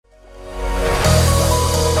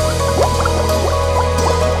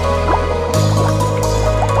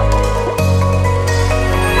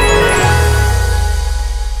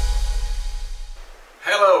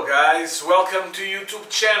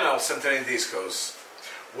Wild Discus.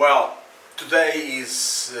 Well, today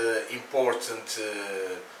is important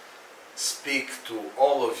to speak to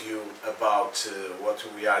all of you about what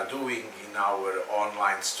we are doing in our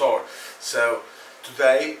online store. So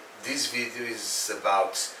today this video is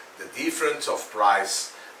about the difference of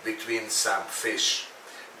price between some fish.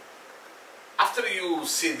 After you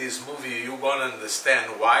see this movie, you're gonna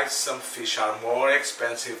understand why some fish are more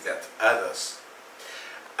expensive than others.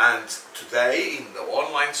 And today in the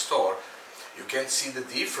online store you can see the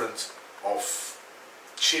difference of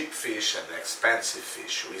cheap fish and expensive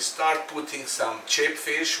fish. We start putting some cheap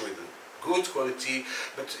fish with good quality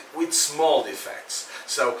but with small defects.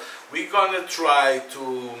 So we're gonna try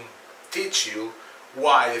to teach you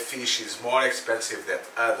why a fish is more expensive than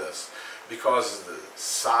others. Because the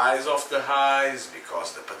size of the eyes,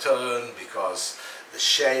 because the pattern, because the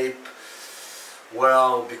shape,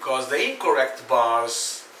 well, because the incorrect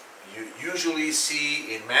bars you usually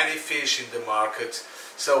see in many fish in the market.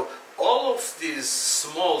 So all of these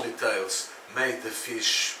small details make the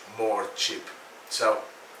fish more cheap. So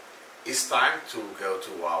it's time to go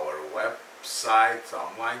to our website,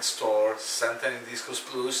 online store, Wild Discus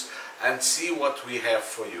Plus, and see what we have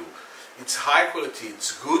for you. It's high quality,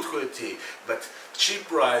 it's good quality, but cheap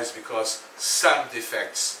price because some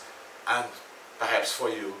defects, and perhaps for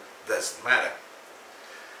you doesn't matter.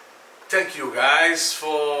 Thank you guys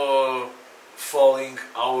for following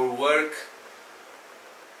our work,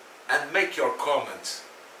 and make your comment,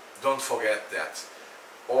 don't forget that,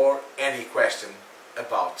 or any question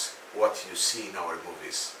about what you see in our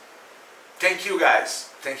movies. Thank you guys,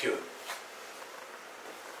 thank you.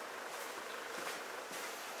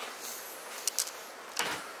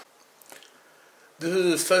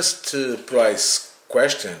 The first price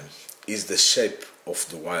question is the shape of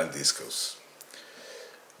the Wild Discus.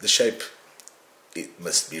 The shape, it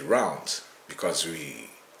must be round, because we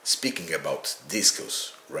speaking about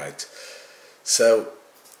discus, right? So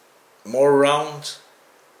more round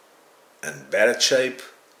and better shape,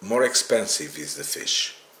 more expensive is the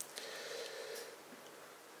fish.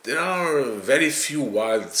 There are very few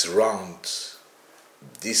wild round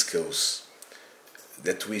discus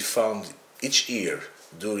that we found each year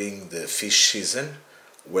during the fish season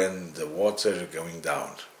when the water going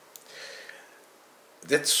down.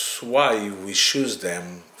 That's why we choose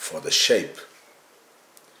them for the shape.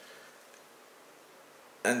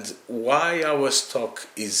 And why our stock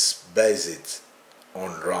is based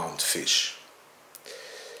on round fish.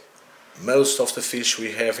 Most of the fish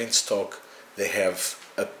we have in stock, they have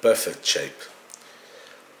a perfect shape.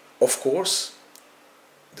 Of course,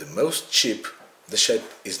 the most cheap, the shape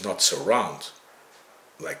is not so round,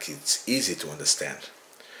 like it's easy to understand.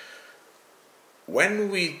 When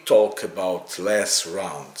we talk about less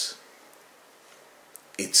round,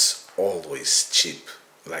 it's always cheap,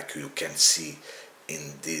 like you can see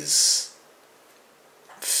in this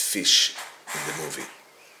fish in the movie.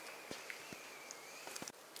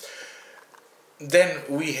 Then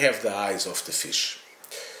we have the eyes of the fish.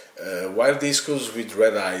 Wild discus with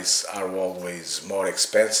red eyes are always more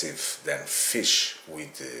expensive than fish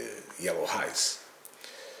with yellow eyes.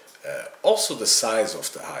 Also the size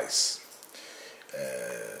of the eyes.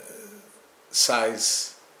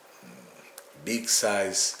 Big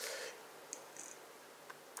size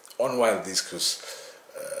on Wild Discus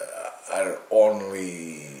are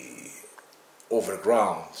only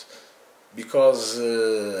overground because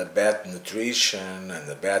bad nutrition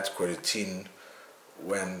and a bad quarantine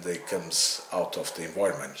when they comes out of the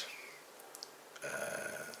environment,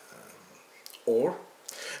 or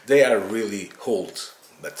they are really old,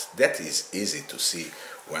 but that is easy to see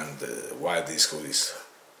when the Wild Discus is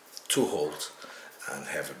too old and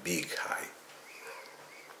have a big eye.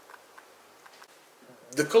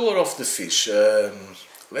 The color of the fish,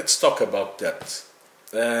 let's talk about that.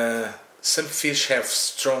 Some fish have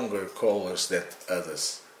stronger colors than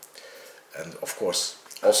others, and of course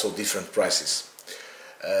also different prices.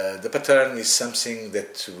 The pattern is something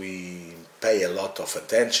that we pay a lot of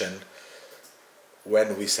attention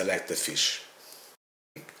when we select the fish.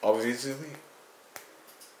 Obviously,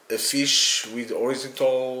 a fish with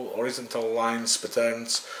horizontal lines,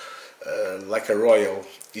 patterns, like a royal,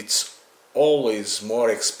 it's always more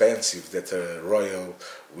expensive than a royal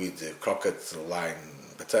with a crooked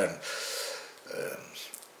line pattern.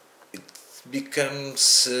 It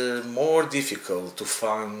becomes more difficult to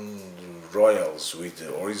find royals with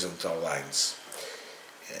horizontal lines.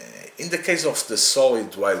 In the case of the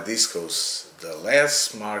solid Wild Discus, the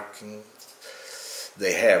less marking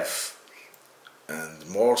they have and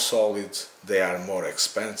more solid, they are more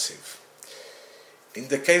expensive. In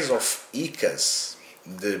the case of Icas,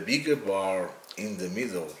 the bigger bar in the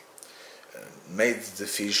middle made the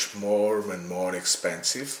fish more and more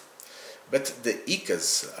expensive. But the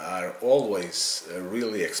icas are always a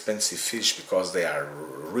really expensive fish because they are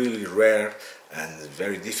really rare and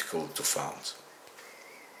very difficult to find.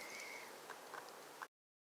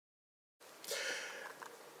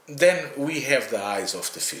 Then we have the eyes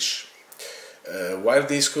of the fish. Wild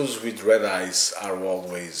discus with red eyes are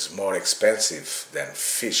always more expensive than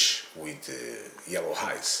fish with yellow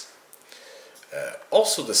eyes.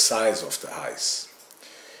 Also the size of the eyes.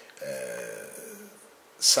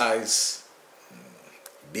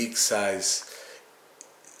 Big size,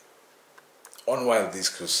 on wild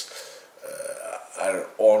discus are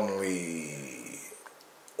only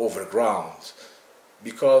overground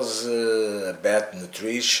because bad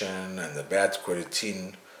nutrition and a bad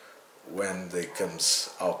quarantine when they comes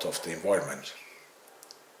out of the environment,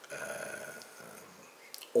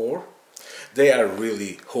 or they are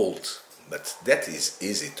really old, but that is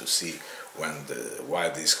easy to see when the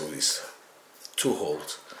wild discus is too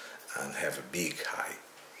old and have a big eye.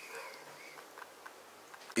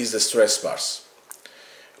 Is the stress bars.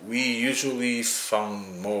 We usually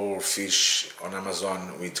found more fish on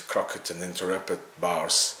Amazon with crooked and interrupted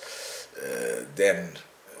bars than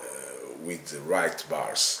with the right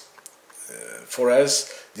bars. For us,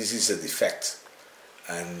 this is a defect,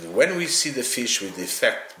 and when we see the fish with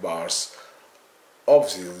defect bars,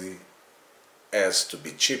 obviously has to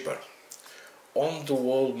be cheaper. On the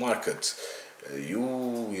world market, you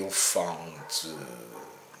will find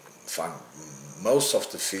most of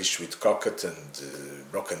the fish with crooked and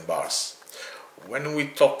broken bars. When we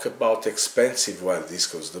talk about expensive wild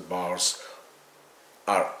discus, the bars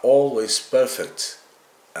are always perfect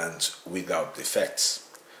and without defects.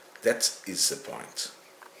 That is the point.